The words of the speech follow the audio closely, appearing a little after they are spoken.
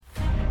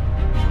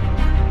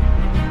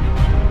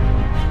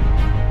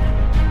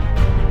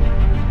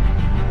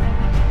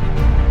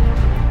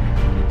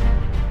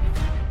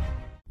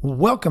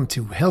Welcome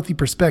to Healthy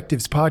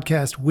Perspectives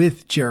Podcast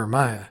with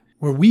Jeremiah,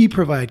 where we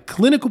provide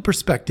clinical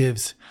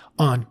perspectives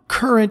on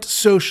current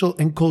social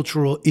and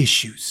cultural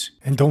issues.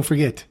 And don't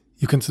forget,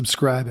 you can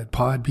subscribe at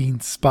Podbean,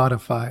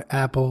 Spotify,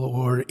 Apple,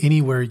 or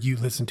anywhere you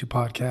listen to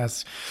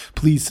podcasts.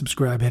 Please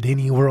subscribe at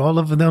any or all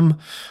of them.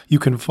 You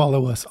can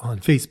follow us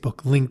on Facebook,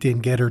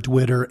 LinkedIn, Getter,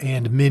 Twitter,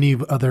 and many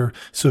other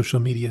social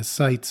media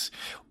sites.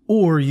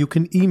 Or you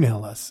can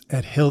email us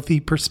at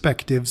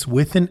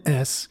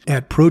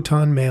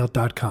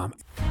healthyperspectives@protonmail.com.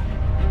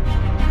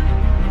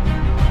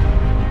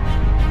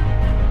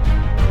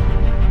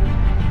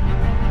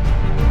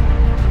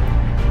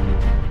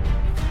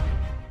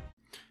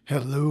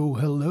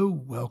 Hello.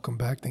 Welcome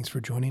back. Thanks for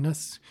joining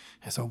us.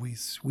 As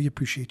always, we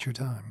appreciate your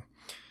time.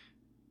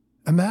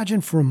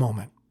 Imagine for a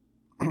moment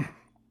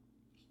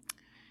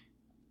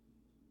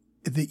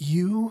that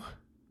you,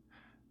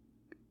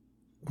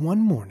 one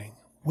morning,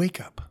 wake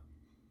up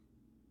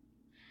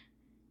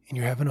and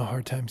you're having a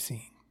hard time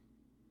seeing.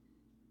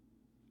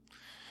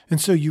 And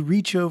so you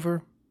reach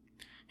over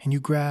and you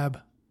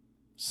grab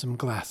some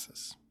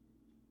glasses,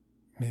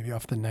 maybe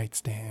off the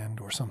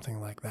nightstand or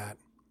something like that.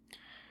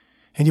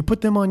 And you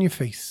put them on your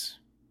face.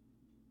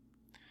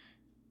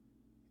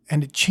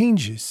 And it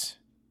changes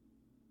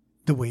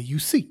the way you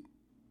see.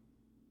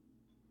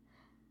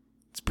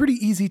 It's pretty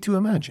easy to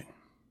imagine.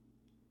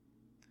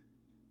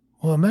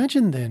 Well,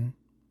 imagine then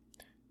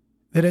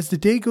that as the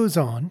day goes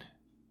on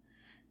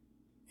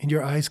and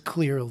your eyes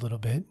clear a little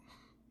bit,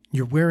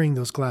 you're wearing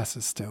those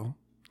glasses still,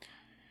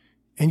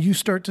 and you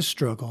start to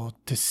struggle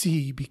to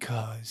see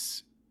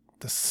because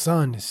the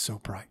sun is so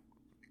bright.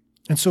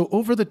 And so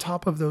over the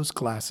top of those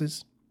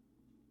glasses,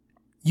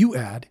 you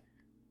add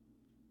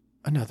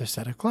another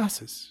set of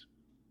glasses.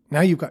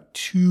 Now you've got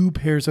two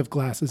pairs of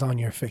glasses on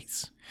your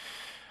face.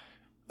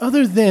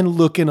 Other than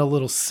looking a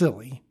little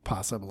silly,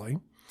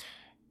 possibly,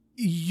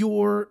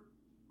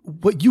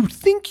 what you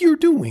think you're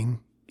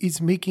doing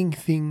is making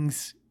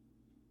things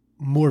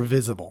more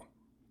visible.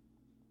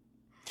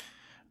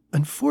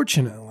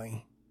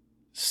 Unfortunately,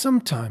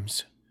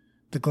 sometimes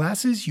the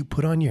glasses you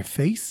put on your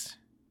face,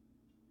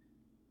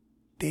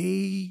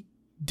 they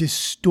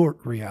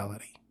distort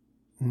reality,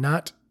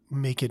 not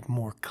make it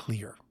more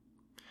clear.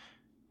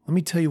 Let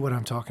me tell you what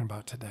I'm talking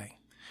about today.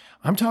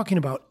 I'm talking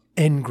about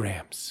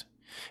engrams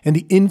and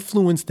the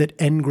influence that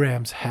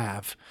engrams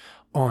have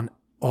on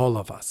all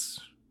of us.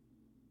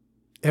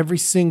 Every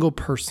single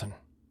person.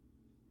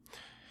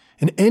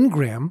 An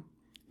engram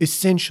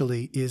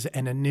essentially is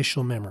an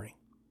initial memory.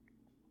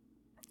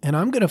 And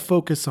I'm going to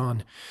focus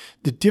on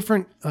the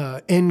different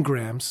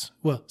engrams,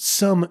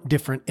 some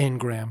different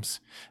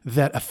engrams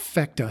that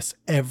affect us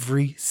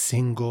every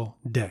single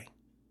day.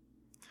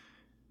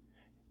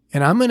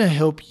 And I'm going to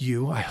help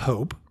you, I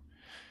hope,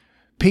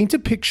 paint a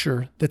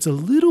picture that's a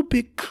little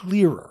bit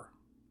clearer.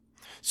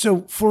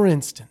 So, for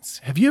instance,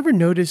 have you ever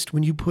noticed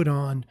when you put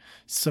on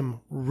some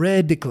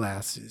red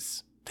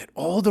glasses that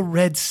all the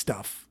red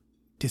stuff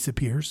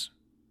disappears?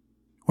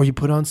 Or you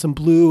put on some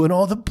blue and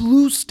all the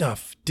blue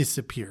stuff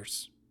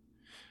disappears?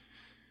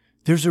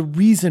 There's a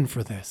reason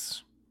for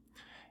this.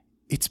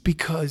 It's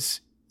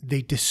because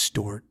they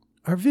distort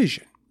our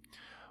vision.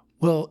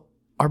 Well,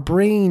 our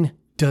brain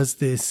does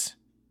this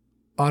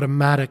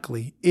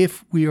automatically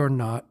if we are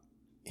not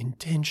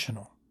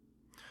intentional.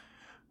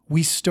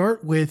 We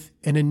start with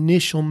an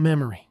initial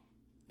memory,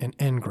 an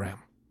engram.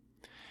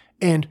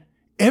 And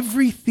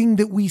everything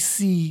that we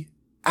see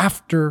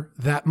after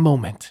that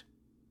moment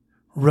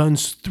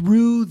runs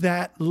through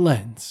that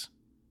lens.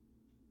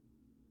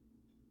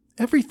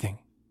 Everything.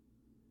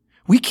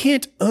 We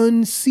can't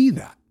unsee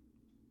that.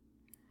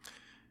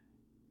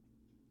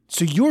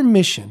 So your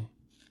mission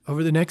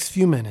over the next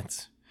few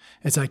minutes,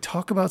 as I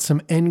talk about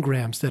some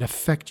engrams that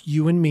affect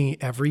you and me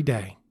every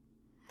day,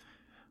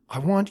 I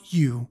want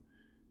you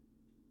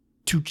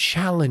to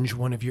challenge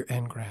one of your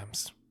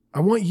engrams. I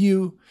want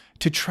you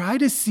to try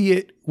to see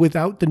it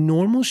without the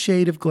normal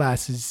shade of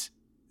glasses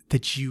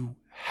that you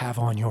have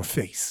on your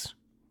face.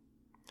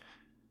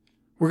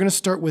 We're going to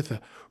start with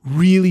a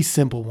really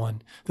simple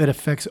one that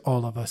affects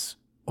all of us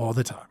all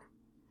the time.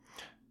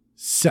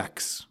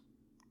 Sex.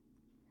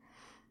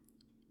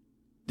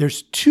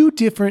 There's two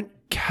different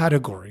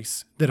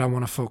categories that I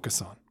want to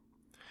focus on.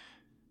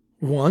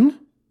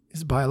 One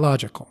is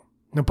biological.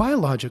 Now,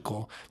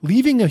 biological,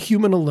 leaving a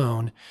human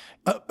alone,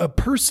 a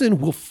person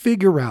will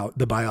figure out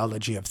the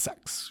biology of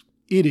sex.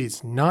 It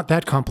is not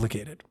that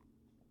complicated.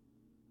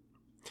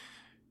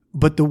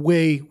 But the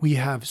way we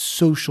have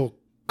social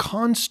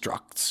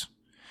constructs,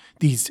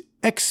 these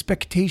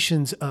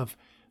expectations of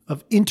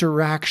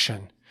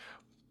interaction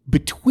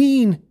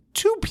between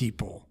two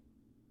people,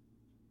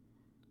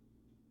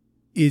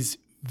 is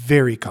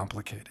very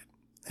complicated.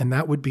 And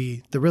that would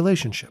be the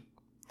relationship.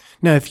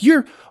 Now, if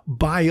you're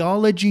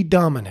biology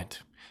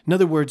dominant, in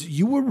other words,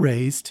 you were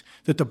raised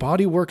that the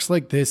body works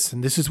like this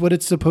and this is what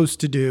it's supposed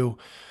to do,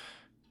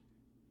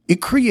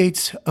 it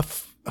creates a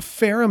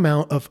fair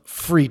amount of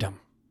freedom,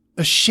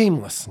 a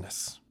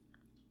shamelessness.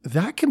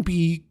 That can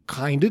be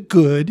kind of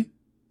good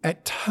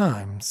at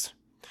times.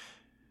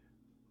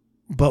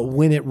 But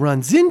when it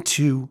runs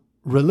into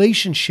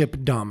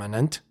relationship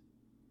dominant,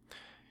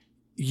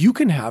 you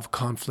can have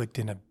conflict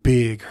in a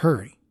big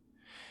hurry.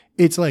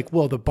 It's like,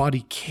 well, the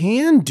body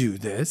can do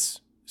this,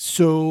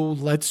 so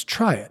let's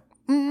try it.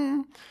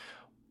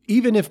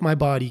 Even if my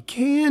body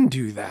can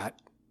do that,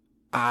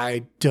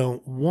 I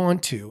don't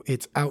want to.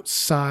 It's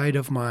outside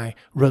of my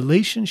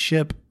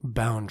relationship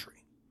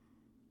boundary.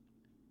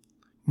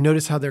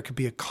 Notice how there could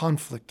be a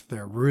conflict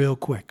there real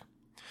quick.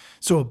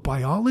 So a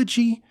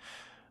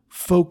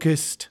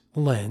biology-focused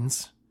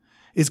lens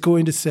is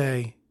going to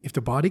say, if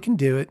the body can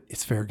do it,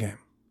 it's fair game.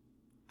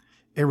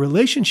 A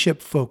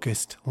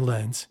relationship-focused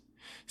lens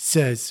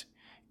says,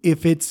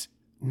 if it's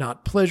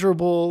not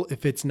pleasurable,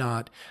 if it's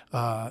not,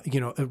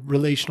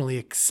 relationally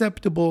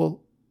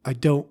acceptable, I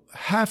don't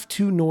have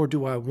to, nor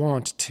do I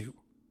want to.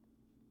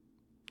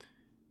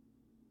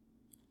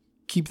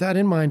 Keep that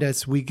in mind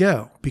as we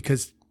go,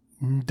 because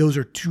those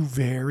are two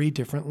very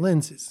different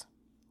lenses.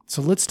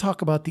 So let's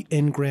talk about the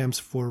engrams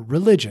for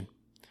religion.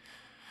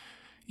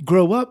 You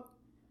grow up,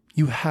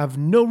 you have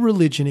no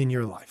religion in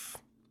your life.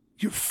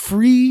 You're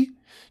free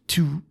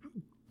to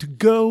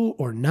go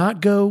or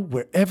not go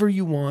wherever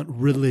you want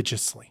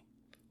religiously.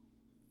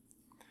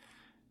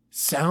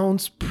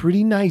 Sounds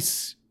pretty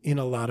nice in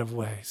a lot of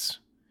ways.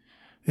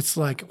 It's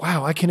like,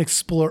 wow, I can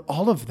explore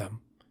all of them.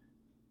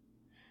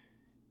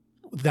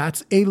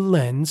 That's a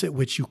lens at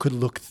which you could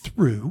look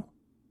through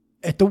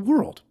at the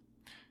world.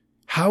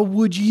 How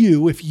would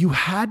you, if you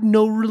had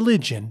no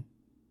religion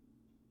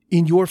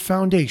in your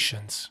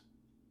foundations,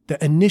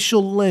 the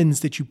initial lens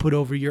that you put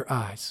over your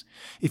eyes,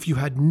 if you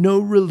had no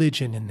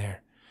religion in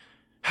there,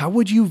 how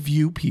would you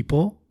view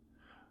people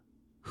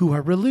who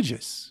are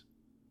religious?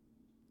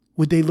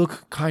 Would they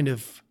look kind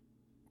of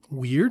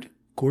weird,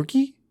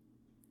 quirky?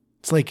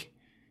 It's like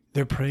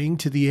they're praying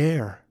to the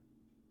air.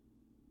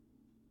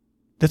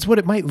 That's what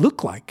it might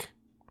look like.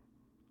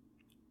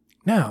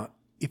 Now,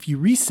 if you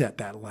reset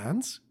that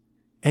lens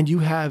and you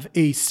have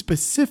a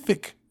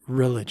specific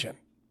religion,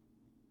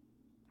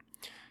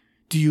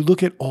 do you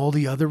look at all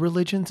the other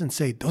religions and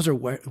say, those are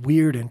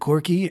weird and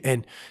quirky,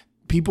 and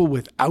people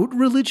without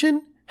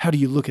religion, how do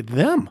you look at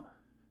them?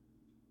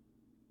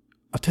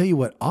 I'll tell you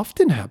what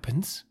often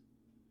happens.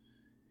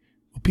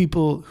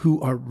 People who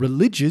are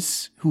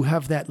religious, who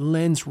have that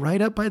lens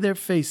right up by their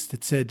face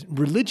that said,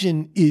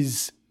 religion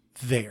is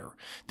there.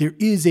 There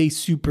is a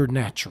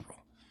supernatural.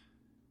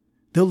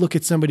 They'll look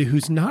at somebody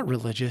who's not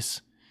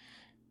religious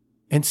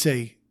and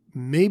say,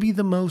 maybe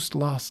the most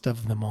lost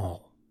of them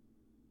all.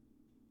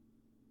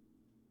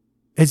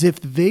 As if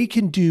they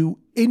can do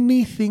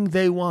anything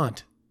they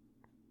want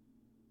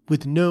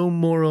with no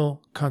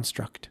moral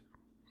construct.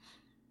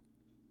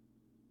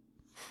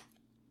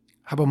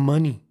 How about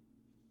money?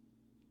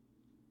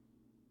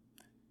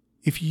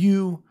 If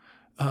you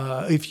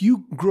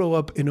grow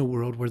up in a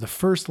world where the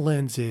first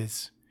lens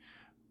is,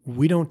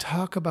 we don't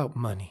talk about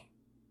money,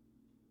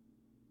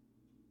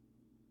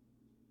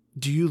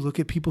 do you look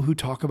at people who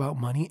talk about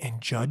money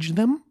and judge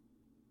them?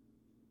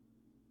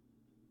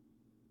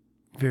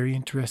 Very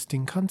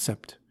interesting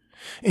concept.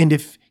 And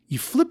if you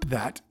flip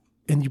that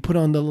and you put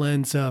on the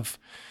lens of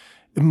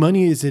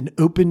money is an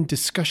open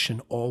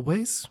discussion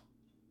always,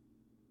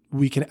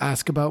 we can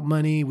ask about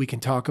money, we can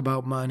talk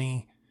about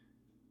money.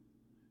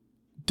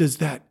 Does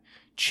that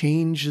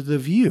change the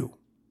view?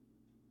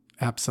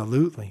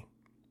 Absolutely.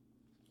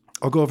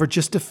 I'll go over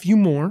just a few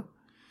more,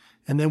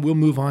 and then we'll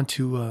move on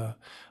to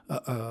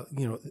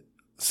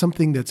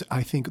something that's,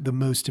 I think, the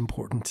most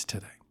important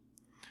today.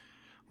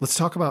 Let's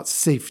talk about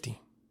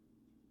safety.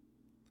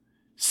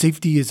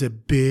 Safety is a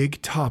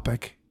big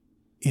topic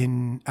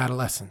in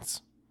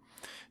adolescence.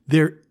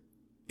 There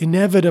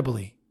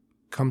inevitably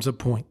comes a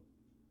point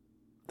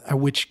at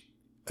which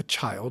a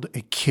child,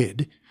 a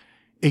kid,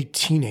 a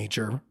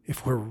teenager,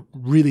 if we're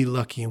really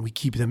lucky and we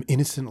keep them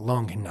innocent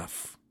long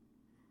enough,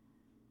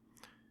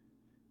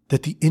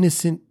 that the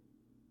innocent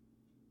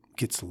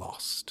gets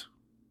lost.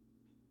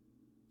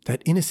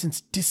 That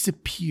innocence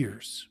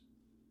disappears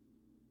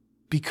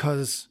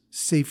because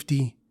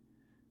safety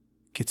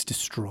gets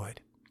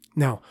destroyed.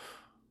 Now,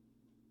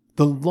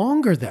 the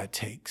longer that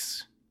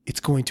takes, it's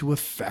going to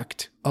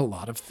affect a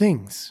lot of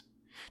things.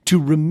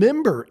 To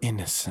remember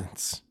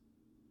innocence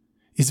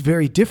is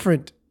very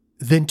different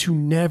than to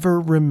never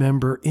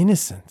remember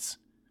innocence.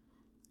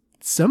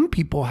 Some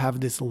people have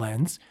this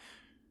lens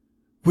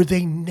where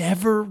they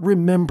never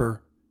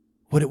remember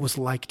what it was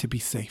like to be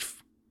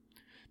safe.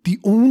 The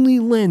only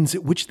lens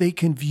at which they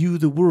can view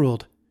the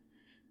world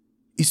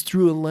is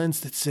through a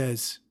lens that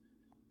says,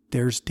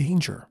 there's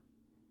danger.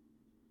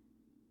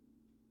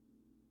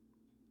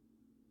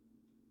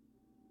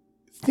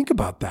 Think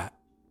about that.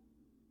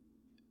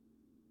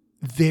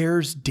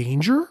 There's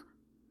danger?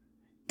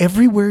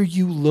 Everywhere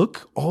you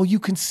look, all you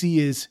can see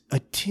is a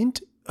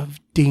tint of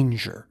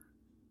danger.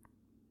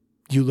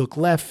 You look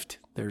left,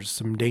 there's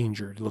some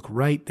danger. You look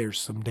right, there's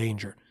some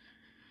danger.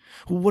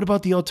 Well, what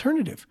about the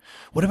alternative?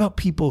 What about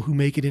people who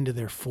make it into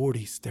their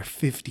 40s, their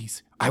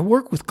 50s? I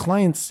work with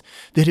clients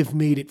that have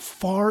made it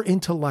far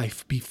into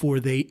life before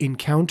they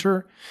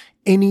encounter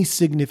any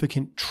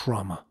significant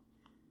trauma.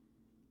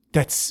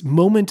 that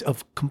moment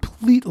of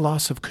complete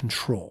loss of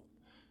control,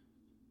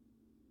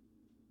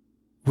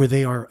 where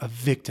they are a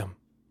victim,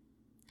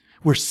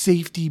 where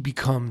safety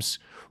becomes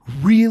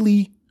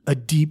really a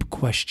deep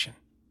question.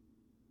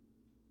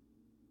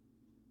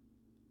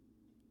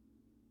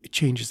 It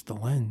changes the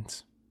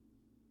lens.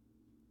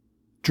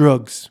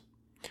 Drugs.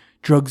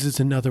 Drugs is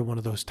another one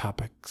of those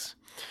topics.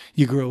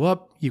 You grow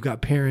up, you've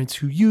got parents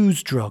who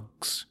use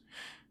drugs.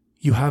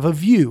 You have a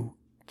view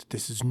that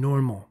this is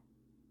normal.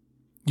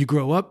 You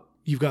grow up,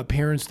 you've got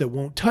parents that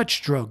won't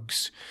touch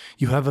drugs.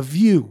 You have a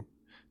view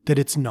that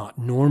it's not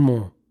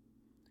normal.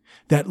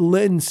 That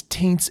lens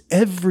taints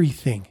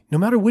everything. No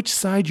matter which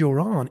side you're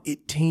on,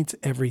 it taints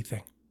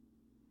everything.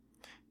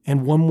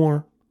 And one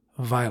more,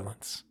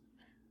 violence.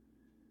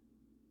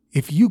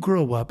 If you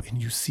grow up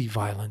and you see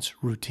violence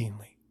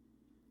routinely,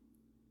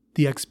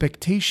 the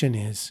expectation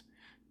is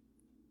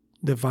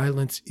the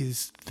violence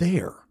is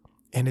there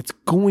and it's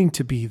going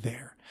to be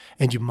there,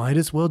 and you might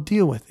as well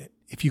deal with it.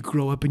 If you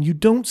grow up and you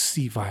don't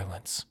see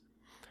violence,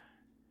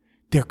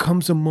 there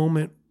comes a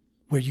moment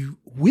where you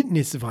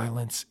witness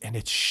violence and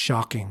it's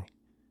shocking,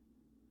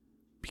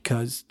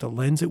 because the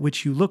lens at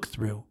which you look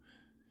through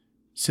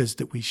says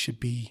that we should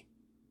be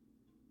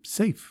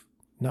safe,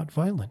 not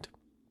violent.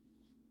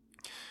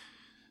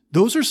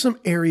 Those are some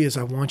areas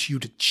I want you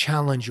to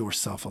challenge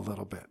yourself a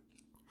little bit.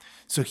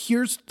 So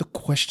here's the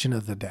question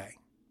of the day.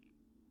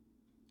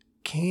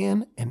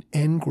 Can an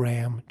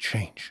Engram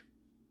change?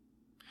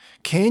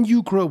 Can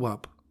you grow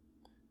up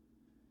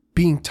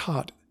being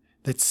taught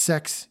that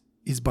sex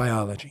is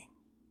biology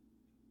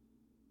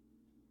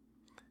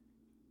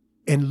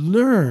and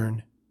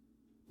learn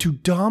to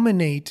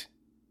dominate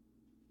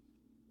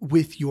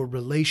with your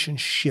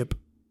relationship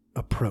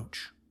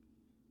approach?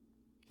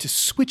 To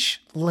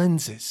switch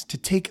lenses, to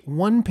take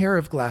one pair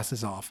of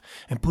glasses off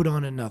and put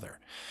on another?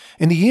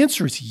 And the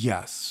answer is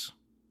yes.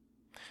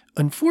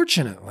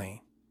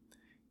 Unfortunately,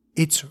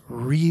 it's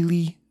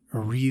really,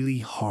 really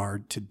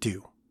hard to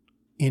do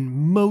in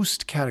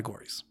most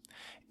categories.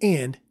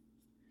 And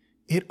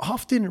it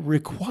often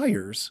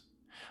requires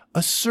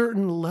a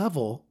certain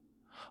level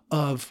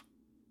of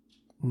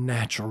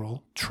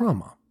natural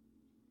trauma.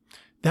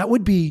 That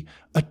would be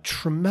a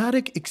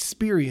traumatic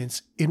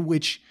experience in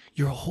which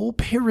your whole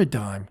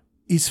paradigm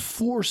is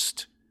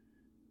forced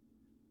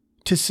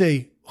to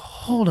say,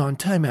 hold on,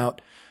 time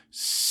out.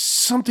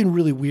 Something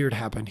really weird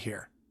happened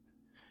here.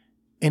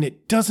 And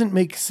it doesn't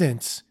make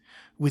sense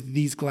with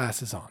these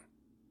glasses on.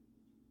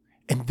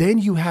 And then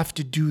you have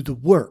to do the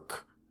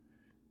work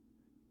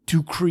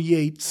to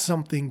create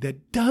something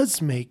that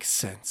does make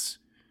sense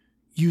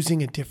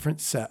using a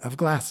different set of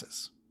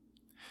glasses.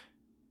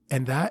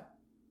 And that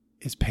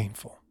is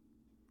painful.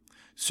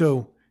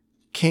 So,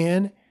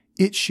 can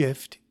it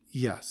shift?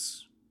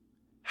 Yes.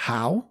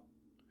 How?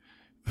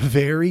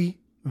 Very,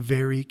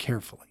 very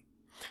carefully.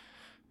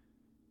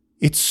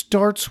 It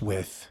starts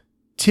with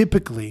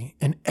typically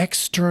an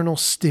external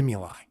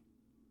stimuli.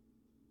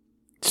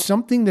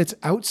 Something that's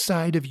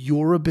outside of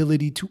your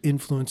ability to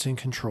influence and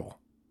control,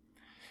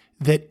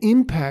 that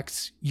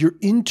impacts your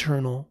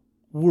internal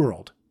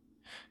world.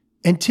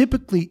 And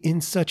typically in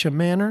such a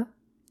manner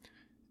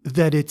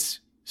that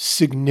it's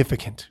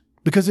significant.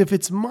 Because if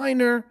it's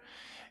minor,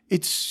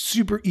 it's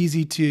super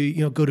easy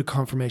to, go to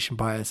confirmation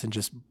bias and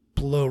just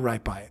blow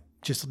right by it.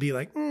 Just be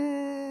like,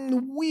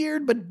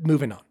 weird, but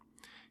moving on.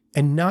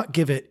 And not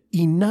give it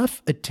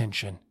enough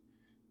attention.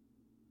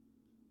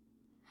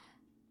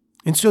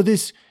 And so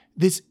this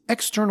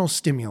external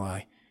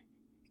stimuli,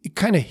 it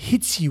kind of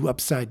hits you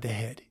upside the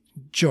head,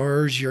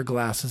 jars your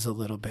glasses a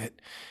little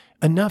bit,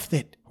 enough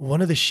that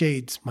one of the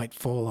shades might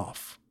fall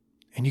off.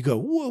 And you go,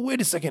 whoa,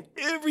 wait a second.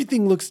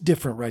 Everything looks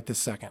different right this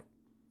second.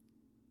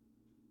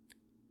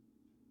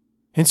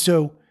 And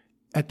so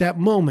at that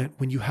moment,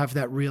 when you have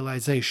that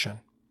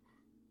realization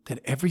that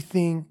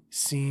everything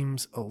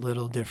seems a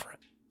little different,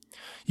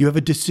 you have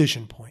a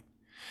decision point.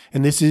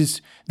 And this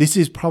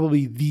is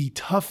probably the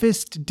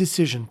toughest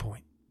decision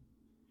point.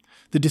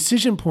 The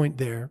decision point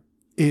there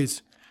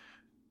is,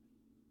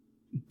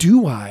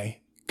 do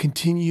I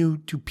continue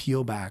to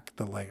peel back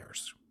the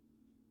layers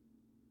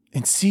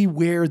and see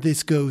where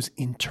this goes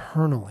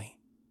internally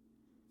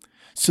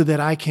so that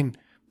I can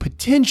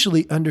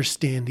potentially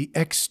understand the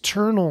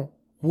external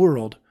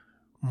world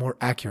more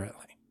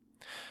accurately?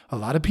 A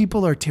lot of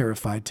people are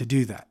terrified to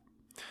do that.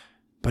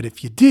 But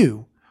if you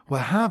do,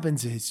 what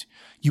happens is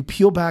you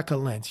peel back a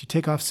lens, you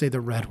take off, say,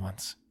 the red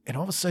ones, and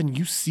all of a sudden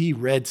you see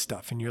red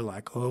stuff and you're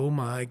like, oh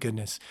my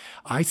goodness,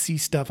 I see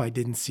stuff I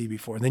didn't see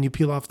before. And then you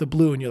peel off the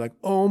blue and you're like,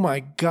 oh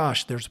my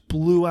gosh, there's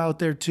blue out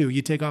there too.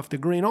 You take off the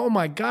green, oh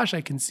my gosh,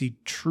 I can see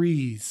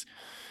trees.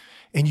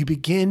 And you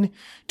begin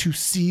to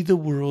see the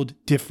world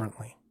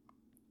differently.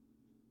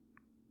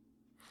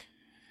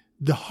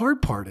 The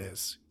hard part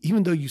is,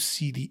 even though you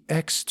see the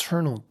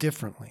external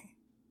differently,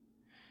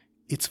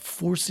 it's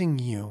forcing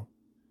you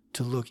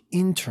to look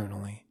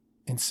internally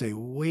and say,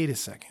 wait a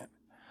second,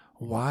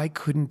 why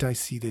couldn't I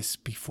see this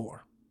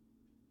before?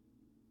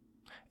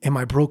 Am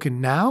I broken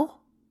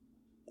now?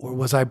 Or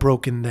was I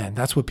broken then?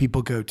 That's what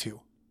people go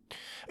to.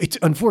 It's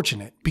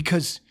unfortunate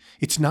because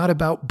it's not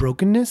about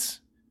brokenness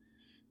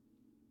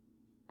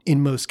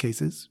in most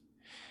cases.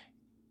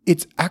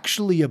 It's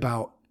actually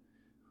about,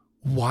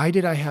 why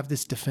did I have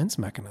this defense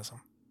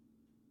mechanism?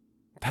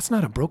 That's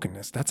not a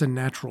brokenness. That's a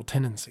natural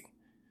tendency.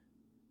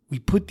 We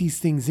put these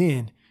things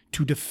in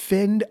to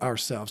defend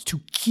ourselves,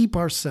 to keep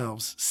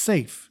ourselves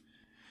safe.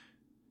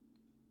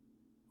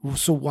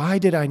 So why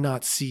did I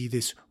not see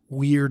this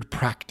weird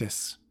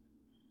practice?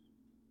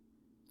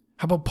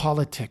 How about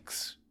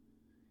politics?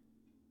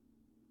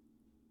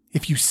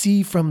 If you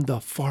see from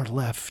the far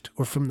left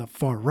or from the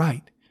far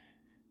right,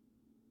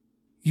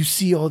 you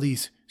see all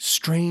these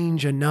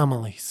strange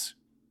anomalies.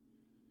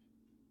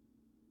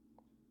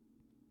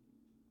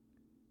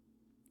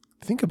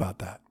 Think about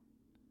that.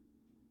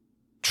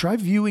 Try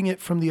viewing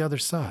it from the other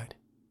side.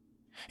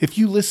 If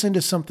you listen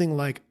to something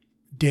like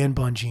Dan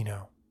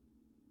Bongino,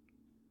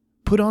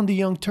 put on the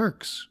Young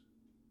Turks,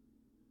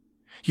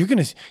 you're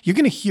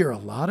gonna hear a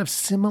lot of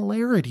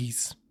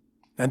similarities,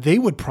 and they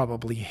would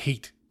probably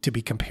hate to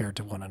be compared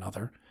to one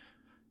another,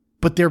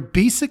 but they're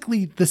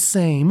basically the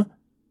same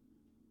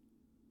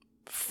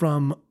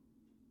from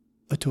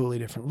a totally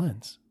different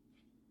lens.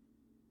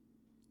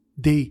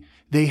 They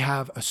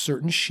have a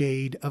certain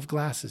shade of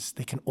glasses.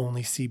 They can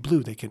only see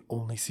blue. They can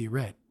only see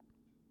red.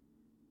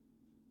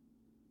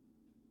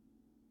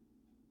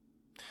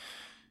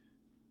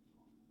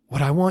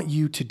 What I want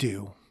you to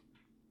do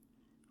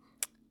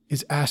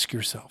is ask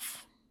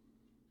yourself,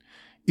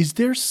 is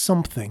there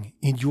something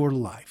in your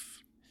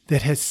life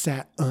that has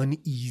sat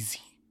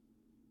uneasy?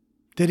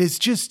 That is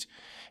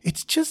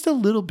it's just a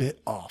little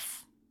bit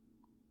off?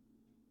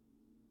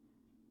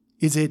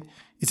 Is it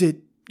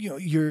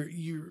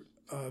your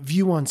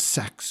view on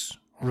sex,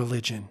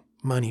 religion,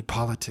 money,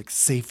 politics,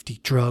 safety,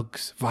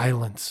 drugs,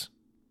 violence?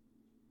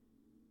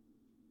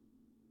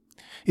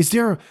 Is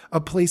there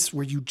a place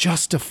where you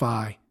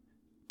justify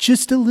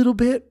just a little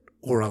bit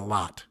or a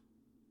lot?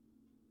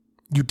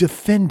 You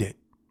defend it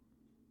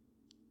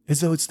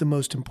as though it's the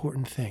most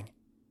important thing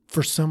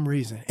for some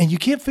reason, and you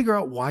can't figure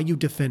out why you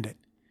defend it.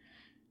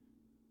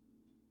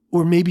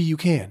 Or maybe you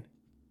can,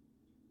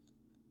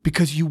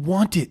 because you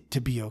want it to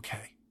be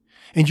okay.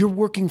 And you're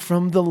working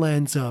from the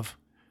lens of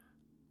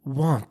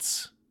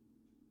wants,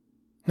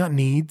 not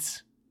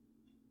needs.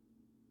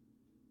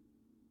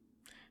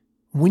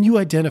 When you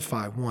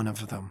identify one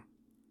of them,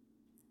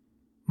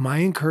 my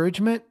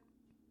encouragement,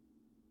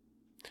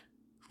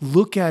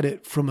 look at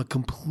it from a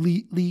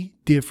completely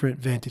different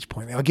vantage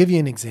point. I'll give you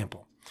an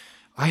example.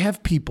 I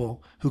have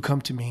people who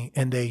come to me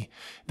and they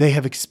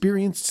have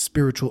experienced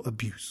spiritual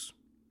abuse.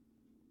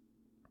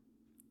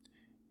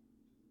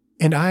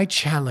 And I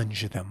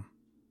challenge them.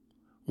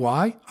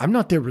 Why? I'm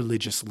not their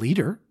religious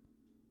leader.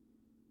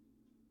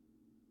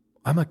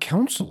 I'm a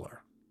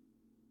counselor.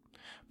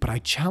 But I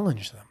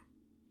challenge them.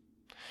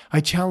 I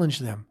challenge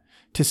them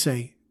to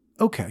say,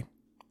 okay,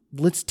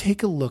 let's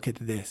take a look at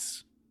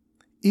this.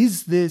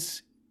 Is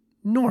this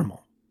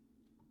normal?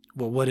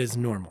 Well, what is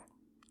normal?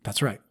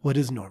 That's right. What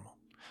is normal?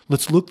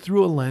 Let's look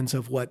through a lens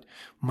of what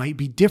might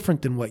be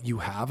different than what you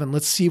have, and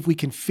let's see if we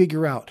can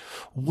figure out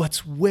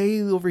what's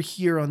way over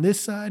here on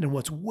this side and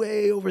what's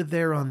way over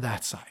there on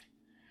that side.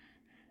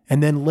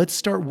 And then let's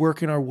start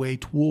working our way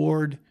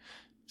toward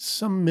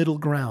some middle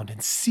ground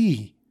and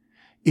see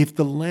if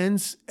the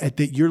lens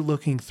that you're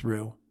looking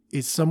through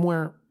is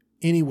somewhere,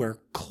 anywhere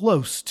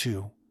close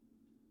to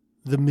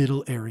the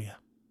middle area.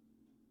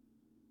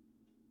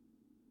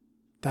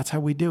 That's how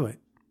we do it.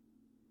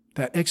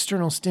 That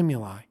external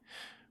stimuli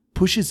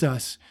pushes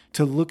us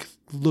to look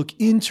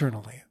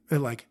internally. They're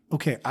like,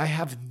 okay, I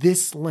have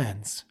this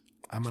lens.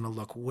 I'm going to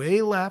look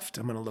way left.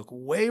 I'm going to look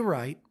way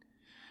right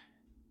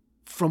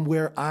from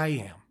where I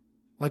am.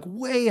 Like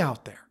way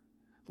out there.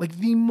 Like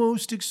the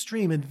most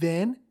extreme. And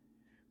then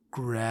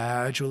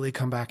gradually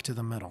come back to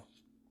the middle.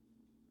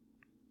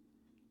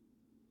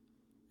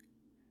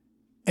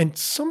 And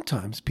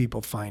sometimes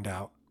people find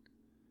out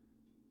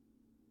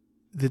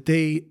that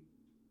they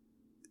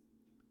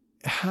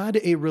had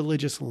a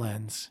religious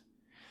lens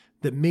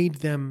that made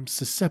them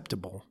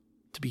susceptible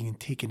to being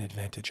taken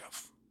advantage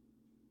of.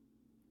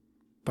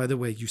 By the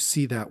way, you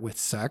see that with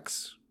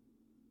sex,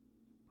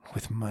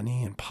 with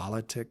money and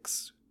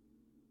politics,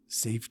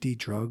 safety,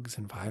 drugs,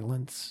 and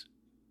violence,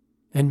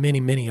 and many,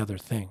 many other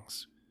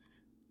things.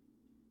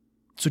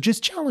 So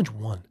just challenge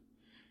one.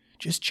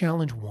 Just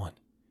challenge one.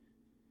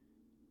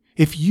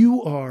 If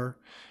you are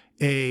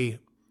a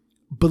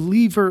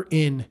believer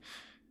in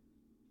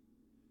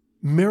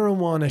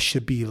marijuana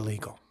should be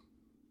illegal,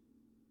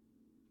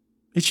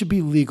 it should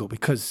be legal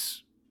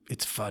because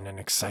it's fun and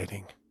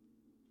exciting.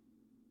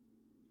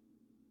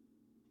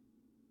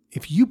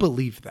 If you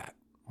believe that,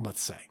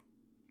 let's say,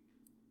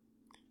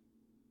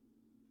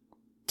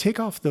 take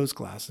off those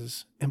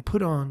glasses and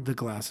put on the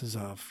glasses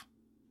of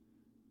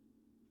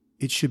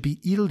it should be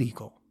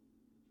illegal.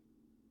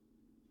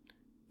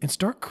 And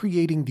start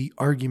creating the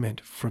argument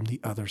from the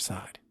other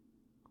side.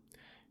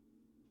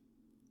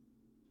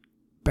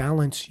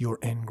 Balance your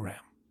Engram.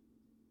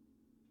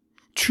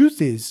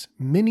 Truth is,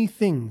 many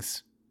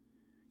things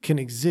can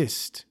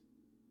exist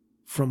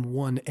from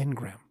one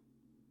Engram.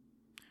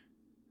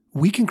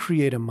 We can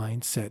create a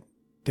mindset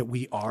that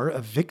we are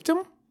a victim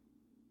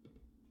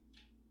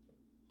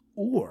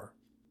or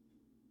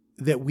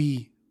that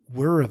we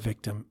were a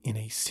victim in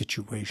a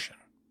situation.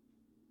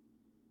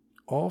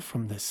 All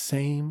from the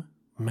same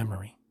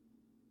memory,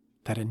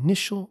 that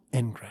initial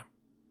Engram.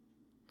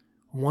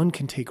 One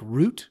can take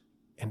root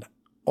and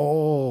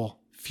all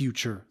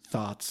future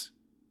thoughts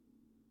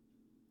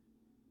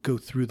go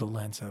through the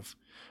lens of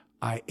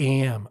I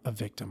am a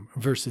victim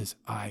versus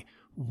I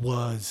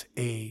was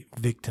a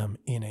victim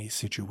in a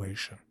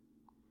situation.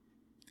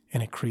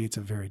 And it creates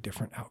a very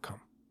different outcome.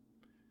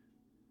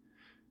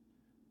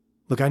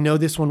 Look, I know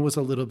this one was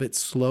a little bit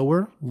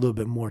slower, a little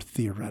bit more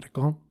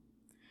theoretical,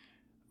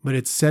 but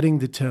it's setting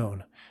the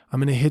tone.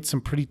 I'm going to hit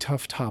some pretty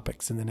tough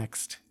topics in the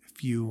next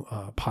few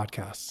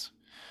podcasts.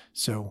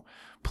 So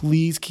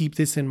please keep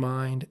this in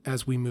mind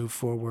as we move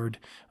forward.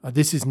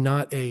 This is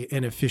not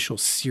an official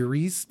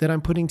series that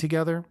I'm putting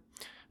together,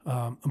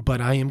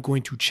 but I am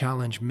going to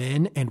challenge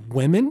men and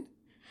women,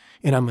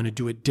 and I'm going to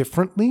do it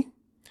differently.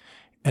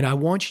 And I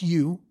want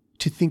you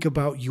to think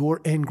about your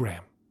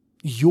Engram,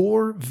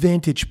 your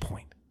vantage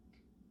point.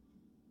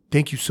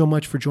 Thank you so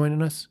much for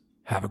joining us.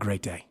 Have a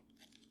great day.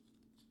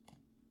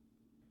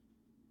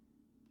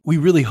 We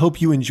really hope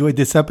you enjoyed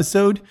this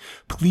episode.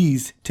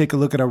 Please take a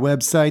look at our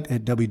website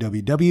at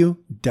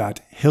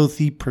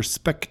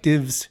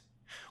www.healthyperspectives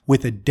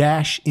with a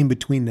dash in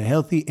between the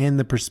healthy and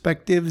the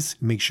perspectives.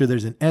 Make sure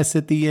there's an S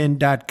at the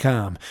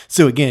end.com.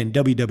 So again,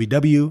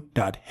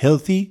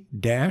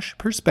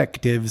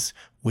 www.healthy-perspectives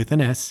with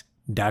an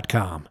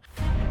S.com.